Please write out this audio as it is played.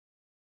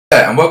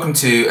there, and welcome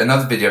to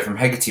another video from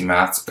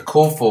HEGARTYMATHS, a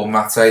Core 4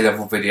 Maths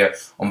A-level video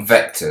on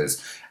vectors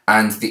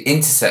and the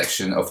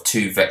intersection of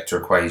two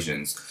vector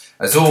equations.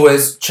 As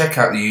always, check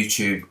out the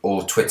YouTube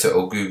or Twitter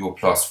or Google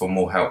Plus for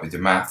more help with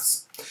your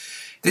maths.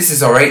 This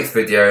is our 8th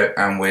video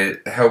and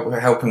we're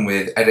helping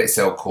with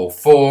Edexcel Core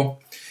 4.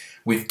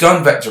 We've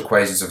done vector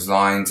equations of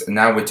lines and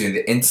now we're doing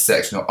the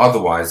intersection or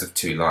otherwise of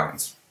two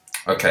lines.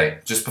 Okay,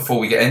 just before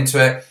we get into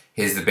it,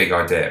 here's the big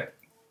idea.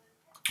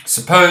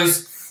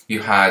 Suppose you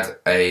had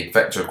a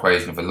vector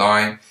equation of a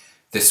line,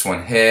 this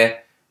one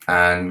here,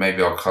 and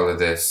maybe I'll colour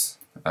this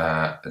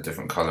a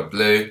different colour,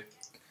 blue,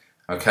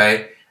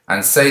 okay,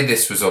 and say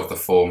this was of the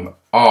form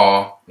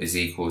R is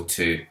equal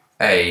to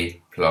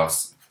A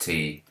plus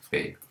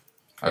TB,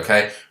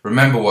 okay.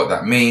 Remember what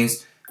that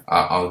means.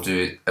 I'll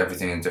do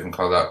everything in a different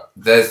colour.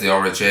 There's the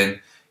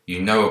origin,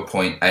 you know a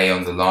point A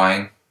on the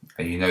line,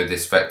 and you know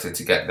this vector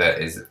to get there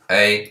is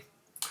A,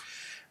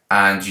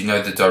 and you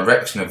know the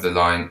direction of the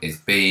line is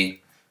B.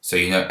 So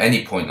you know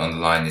any point on the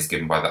line is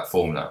given by that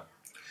formula.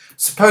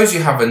 Suppose you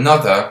have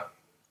another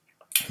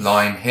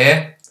line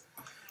here,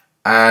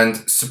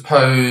 and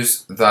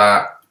suppose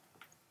that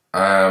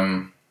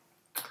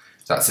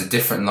that's a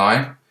different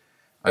line,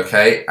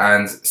 okay,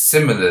 and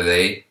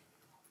similarly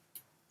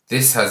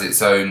this has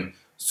its own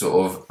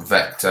sort of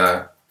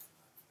vector.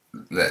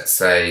 Let's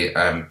say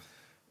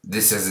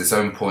this has its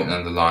own point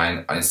on the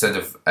line. Instead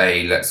of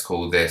A, let's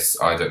call this,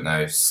 I don't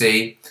know,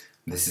 C.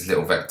 This is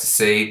little vector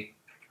C.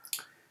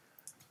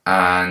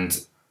 And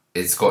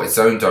it's got its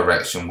own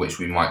direction, which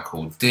we might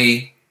call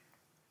D.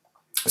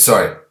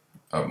 Sorry,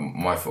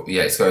 my fault.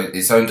 Yeah, it's got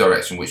its own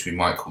direction, which we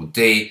might call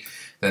D.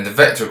 Then the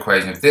vector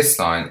equation of this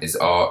line is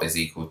R is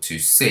equal to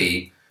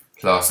C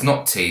plus,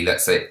 not T,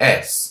 let's say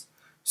S,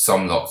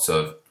 some lots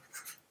of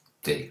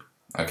D.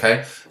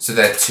 Okay, so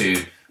they're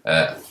two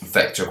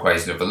vector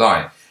equations of a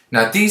line.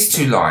 Now these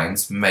two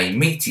lines may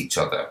meet each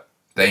other.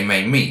 They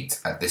may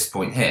meet at this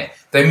point here.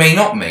 They may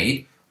not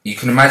meet. You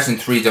can imagine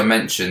 3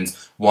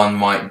 dimensions, one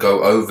might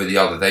go over the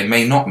other. They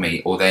may not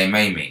meet or they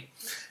may meet.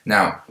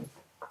 Now,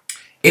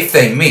 if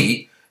they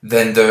meet,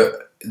 then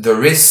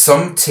there is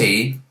some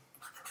T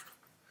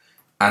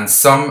and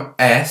some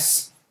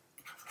S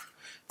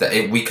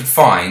that we could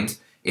find,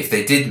 if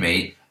they did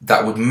meet,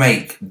 that would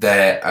make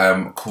their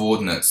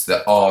coordinates,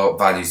 the R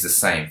values, the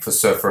same.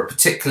 So for a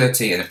particular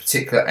T and a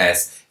particular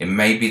S, it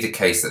may be the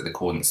case that the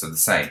coordinates are the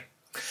same.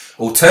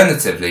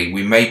 Alternatively,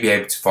 we may be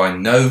able to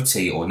find no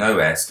T or no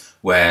S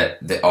where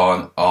the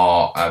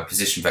R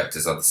position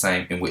vectors are the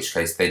same, in which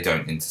case they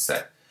don't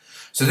intersect.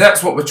 So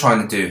that's what we're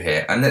trying to do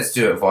here, and let's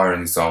do it via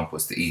an example.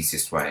 It's the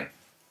easiest way.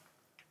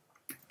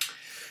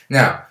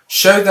 Now,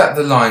 show that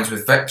the lines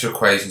with vector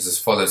equations as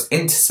follows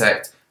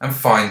intersect and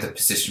find the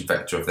position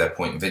vector of their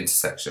point of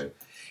intersection.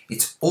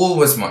 It's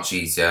always much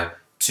easier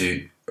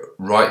to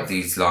write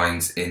these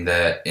lines in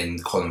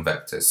column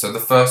vectors. So the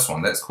first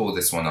one, let's call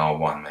this one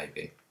R1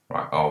 maybe.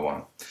 Right,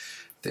 R1.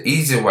 The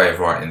easier way of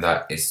writing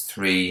that is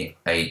 3,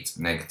 8,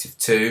 negative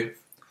 2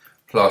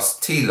 plus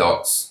T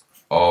lots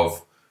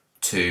of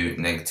 2,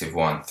 negative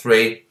 1,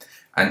 3.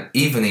 And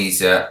even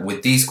easier,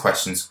 with these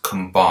questions,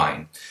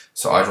 combine.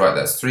 So I'd write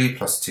that as 3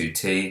 plus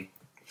 2T.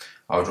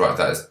 I would write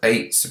that as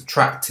 8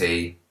 subtract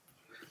T.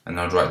 And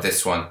I'd write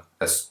this one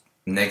as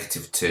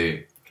negative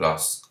 2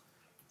 plus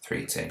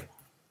 3T.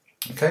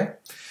 Okay?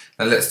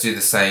 Now let's do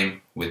the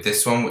same with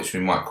this one, which we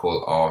might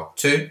call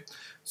R2.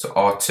 So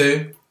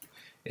R2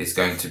 is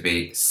going to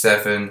be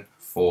 7,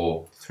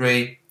 4,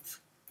 3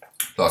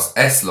 plus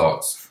S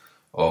lots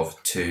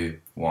of 2,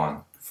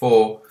 1,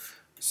 4.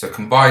 So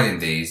combining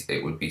these,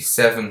 it would be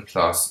 7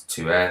 plus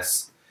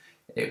 2S,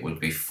 it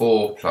would be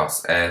 4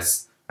 plus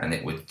S, and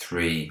it would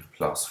 3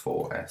 plus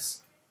 4S.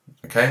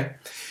 Okay?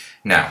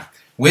 Now,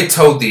 we're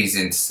told these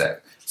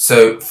intersect.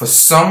 So for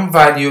some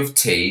value of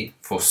T,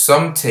 for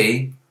some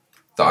T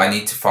that I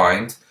need to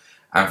find,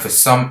 and for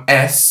some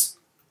S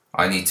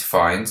I need to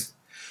find,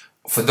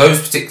 for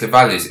those particular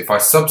values, if I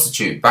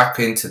substitute back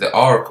into the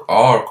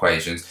R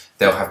equations,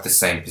 they'll have the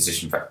same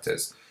position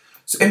vectors.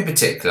 So in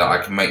particular,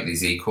 I can make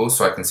these equal,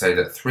 so I can say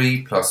that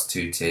 3 plus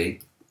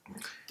 2T,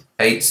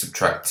 8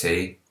 subtract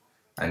T,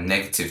 and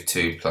negative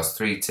 2 plus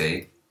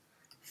 3T,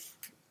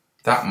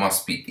 that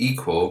must be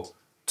equal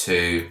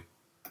to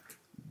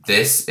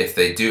this, if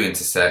they do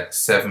intersect,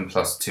 7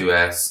 plus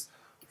 2S,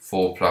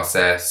 4 plus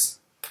S,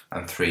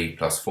 and 3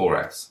 plus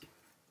 4S.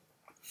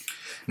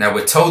 Now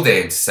we're told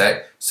they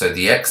intersect, so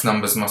the X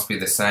numbers must be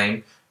the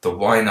same, the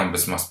Y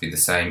numbers must be the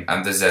same,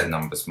 and the Z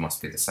numbers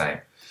must be the same.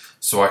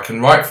 So I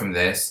can write from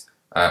this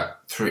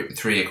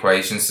three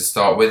equations to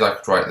start with. I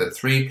could write that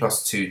 3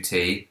 plus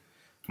 2T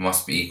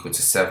must be equal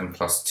to 7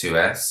 plus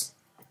 2S.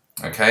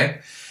 Okay?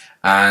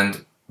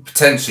 And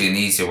potentially an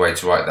easier way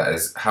to write that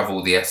is have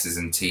all the S's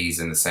and T's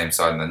in the same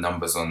side and the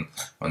numbers on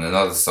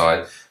another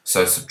side.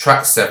 So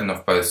subtract 7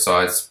 off both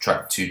sides,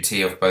 subtract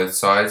 2T off both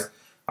sides.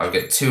 I'll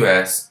get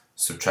 2S.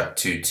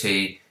 Subtract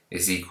 2T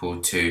is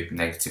equal to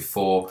negative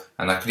 4,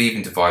 and I could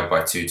even divide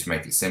by 2 to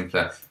make it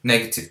simpler.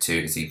 Negative 2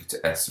 is equal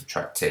to S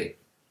subtract T.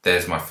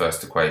 There's my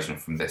first equation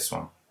from this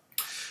one.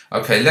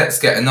 Okay, let's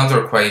get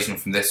another equation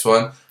from this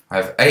one. I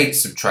have 8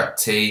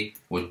 subtract t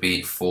would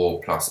be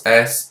 4 plus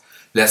s.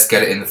 Let's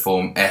get it in the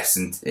form s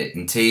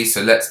and t.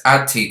 So let's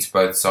add t to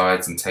both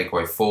sides and take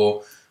away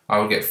 4. I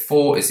will get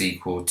 4 is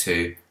equal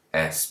to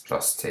s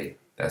plus t.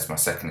 There's my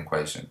second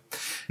equation.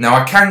 Now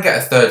I can get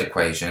a third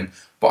equation,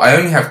 but I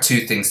only have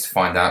 2 things to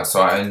find out,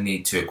 so I only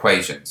need 2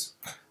 equations.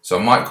 So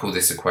I might call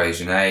this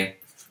equation A,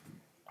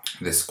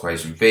 this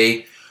equation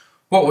B.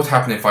 What would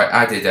happen if I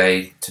added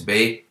A to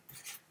B?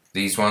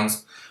 These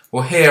ones.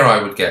 Well, here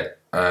I would get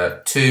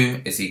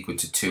 2 is equal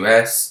to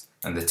 2s,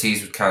 and the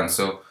t's would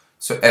cancel,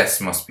 so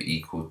s must be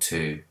equal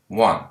to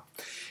 1.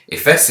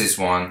 If s is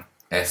 1,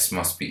 s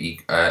must be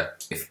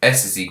if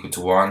s is equal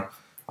to 1,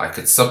 I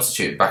could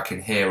substitute it back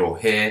in here or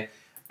here,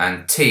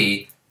 and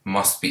t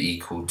must be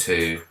equal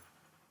to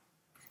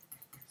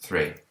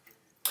 3.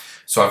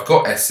 So I've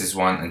got s is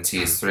 1 and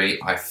t is 3.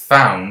 I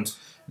found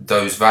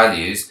those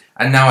values,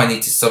 and now I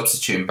need to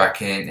substitute them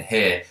back in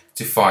here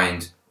to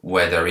find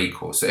where they're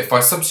equal. So if I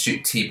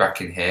substitute t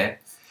back in here,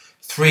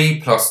 3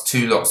 plus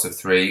 2 lots of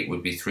 3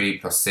 would be 3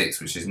 plus 6,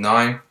 which is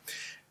 9.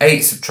 8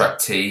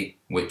 subtract t,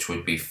 which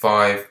would be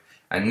 5.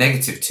 And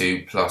negative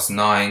 2 plus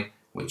 9,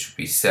 which would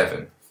be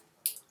 7.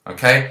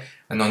 Okay?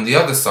 And on the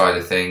other side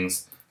of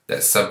things,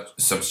 let's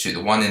substitute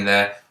the 1 in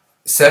there.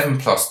 7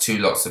 plus 2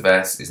 lots of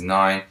s is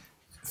 9.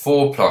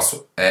 4 plus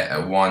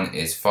 1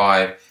 is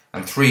 5.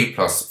 And 3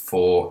 plus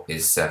 4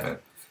 is 7.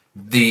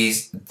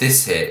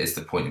 This here is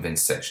the point of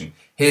intersection.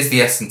 Here's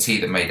the s and t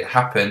that made it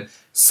happen.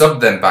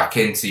 Sub them back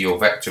into your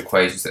vector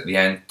equations at the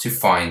end to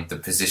find the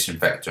position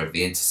vector of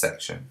the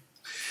intersection.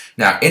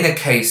 Now, in a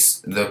case,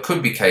 there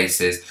could be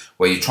cases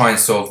where you try and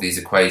solve these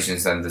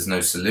equations and there's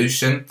no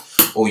solution,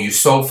 or you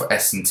solve for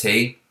s and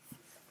t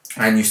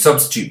and you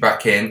substitute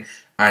back in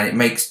and it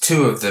makes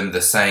 2 of them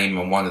the same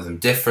and 1 of them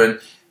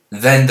different,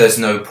 then there's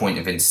no point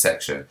of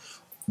intersection.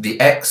 The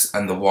x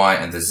and the y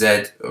and the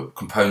z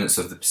components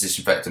of the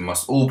position vector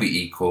must all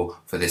be equal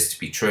for this to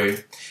be true.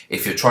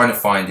 If you're trying to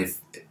find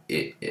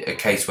a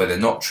case where they're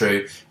not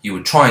true, you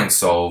would try and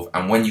solve,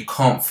 and when you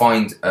can't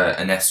find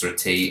an s or a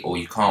t, or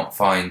you can't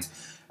find,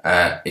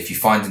 if you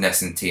find an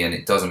s and t and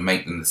it doesn't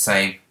make them the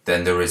same,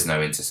 then there is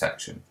no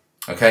intersection.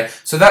 Okay,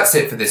 so that's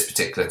it for this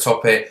particular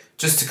topic.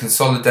 Just to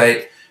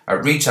consolidate,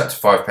 read chapter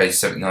 5, pages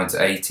 79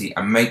 to 80,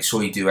 and make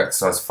sure you do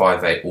exercise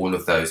 5A, all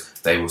of those.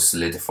 They will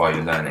solidify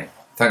your learning.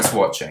 Thanks for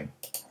watching.